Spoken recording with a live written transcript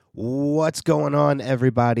What's going on,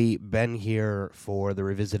 everybody? Ben here for the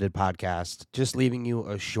Revisited podcast. Just leaving you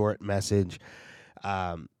a short message.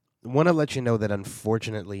 Um, Want to let you know that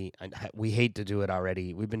unfortunately, we hate to do it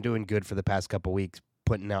already. We've been doing good for the past couple weeks,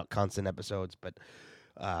 putting out constant episodes. But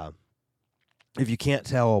uh, if you can't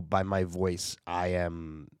tell by my voice, I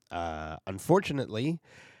am unfortunately.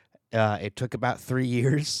 It took about 3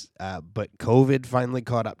 years, but COVID finally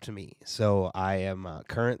caught up to me. So I am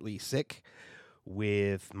currently sick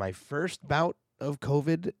with my first bout of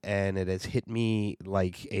COVID, and it has hit me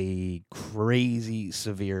like a crazy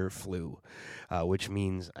severe flu, which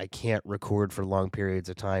means I can't record for long periods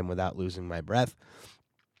of time without losing my breath.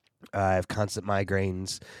 I have constant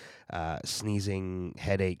migraines, sneezing,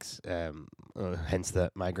 headaches, hence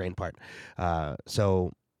the migraine part.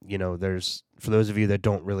 So, there's, for those of you that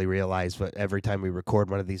don't really realize, but every time we record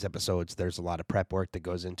one of these episodes, there's a lot of prep work that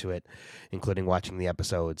goes into it, including watching the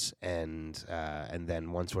episodes, and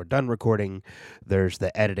then once we're done recording, there's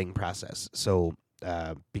the editing process. So,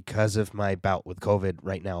 because of my bout with COVID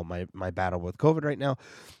right now, my battle with COVID right now,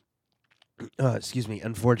 excuse me,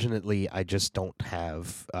 unfortunately, I just don't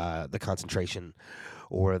have the concentration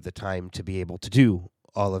or the time to be able to do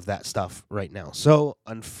all of that stuff right now. So,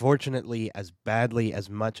 unfortunately, as badly as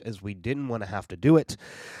much as we didn't want to have to do it,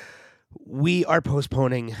 we are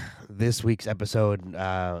postponing this week's episode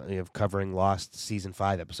of covering Lost Season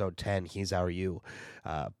 5, Episode 10, He's Our You.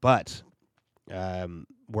 But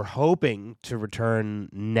we're hoping to return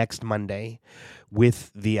next Monday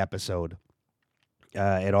with the episode.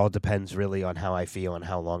 It all depends really on how I feel and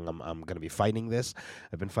how long I'm going to be fighting this.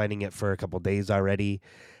 I've been fighting it for a couple days already.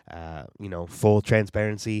 Full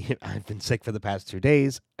transparency. I've been sick for the past 2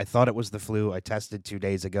 days. I thought it was the flu. I tested 2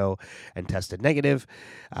 days ago and tested negative.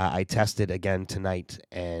 I tested again tonight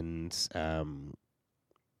and,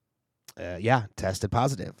 tested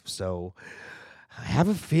positive. So I have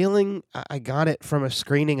a feeling I got it from a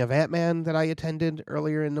screening of Ant-Man that I attended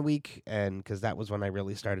earlier in the week, and because that was when I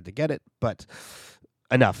really started to get it. But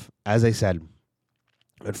enough. As I said,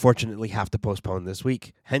 unfortunately have to postpone this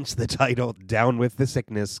week. Hence the title, Down with the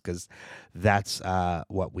Sickness, because that's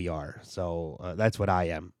what we are. So that's what I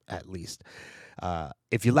am, at least.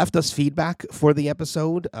 If you left us feedback for the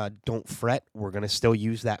episode, don't fret. We're going to still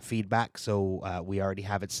use that feedback, so we already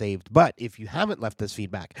have it saved. But if you haven't left us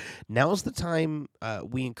feedback, now's the time.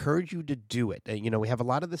 We encourage you to do it. We have a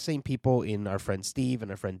lot of the same people in our friend Steve and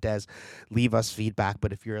our friend Des leave us feedback.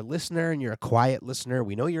 But if you're a listener and you're a quiet listener,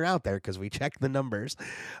 we know you're out there because we check the numbers.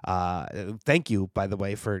 Thank you, by the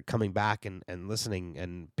way, for coming back and listening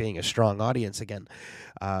and being a strong audience again.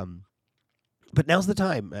 But now's the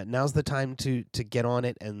time. Now's the time to get on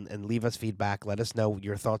it and leave us feedback. Let us know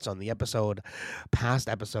your thoughts on the episode, past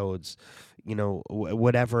episodes,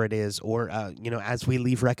 whatever it is. Or, as we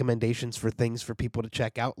leave recommendations for things for people to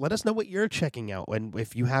check out, let us know what you're checking out. And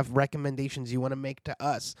if you have recommendations you want to make to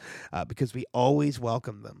us, because we always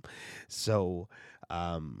welcome them. So,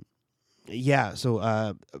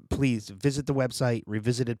 please visit the website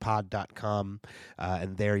revisitedpod.com,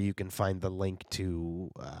 and there you can find the link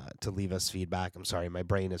to leave us feedback. I'm sorry, my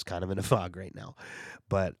brain is kind of in a fog right now,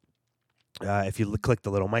 but if you click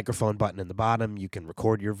the little microphone button in the bottom, you can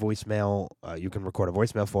record your voicemail. You can record a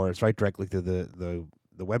voicemail for us right directly through the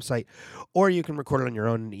website, or you can record it on your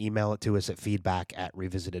own and email it to us at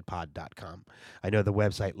feedback@revisitedpod.com. I know the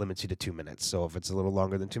website limits you to 2 minutes, so if it's a little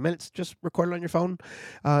longer than 2 minutes, just record it on your phone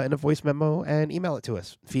in a voice memo and email it to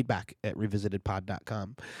us,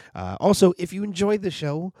 feedback@revisitedpod.com. Also, if you enjoyed the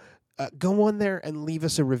show, go on there and leave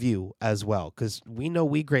us a review as well, because we know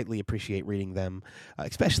we greatly appreciate reading them,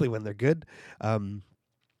 especially when they're good.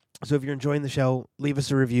 So if you're enjoying the show, leave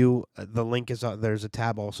us a review. The link is there's a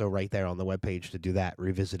tab also right there on the webpage to do that,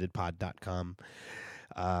 revisitedpod.com.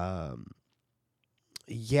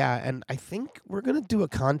 And I think we're going to do a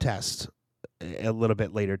contest a little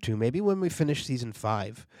bit later too, maybe when we finish season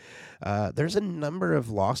 5. There's a number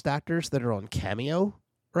of Lost actors that are on Cameo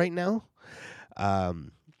right now.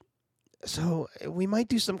 So we might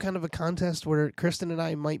do some kind of a contest where Kristen and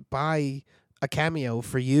I might buy a cameo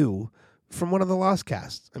for you from one of the Lost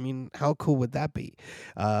casts. I mean, how cool would that be?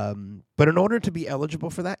 But in order to be eligible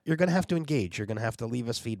for that, you're going to have to engage. You're going to have to leave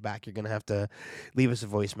us feedback. You're going to have to leave us a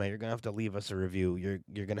voicemail. You're going to have to leave us a review.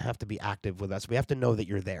 You're going to have to be active with us. We have to know that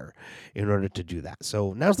you're there in order to do that.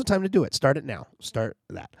 So now's the time to do it. Start it now. Start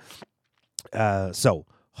that. So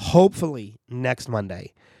hopefully next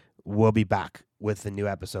Monday we'll be back with the new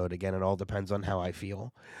episode. Again, it all depends on how I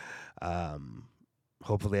feel.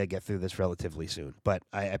 Hopefully I get through this relatively soon. But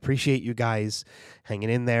I appreciate you guys hanging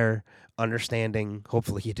in there, understanding.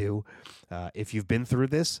 Hopefully you do. If you've been through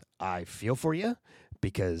this, I feel for you.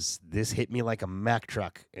 because this hit me like a Mack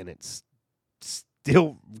truck, and it's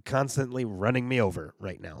still constantly running me over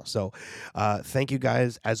right now. So thank you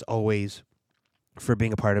guys, as always, for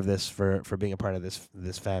being a part of this, for being a part of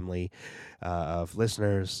this family of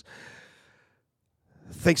listeners.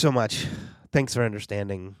 Thanks so much. Thanks for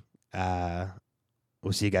understanding.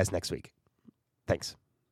 We'll see you guys next week. Thanks.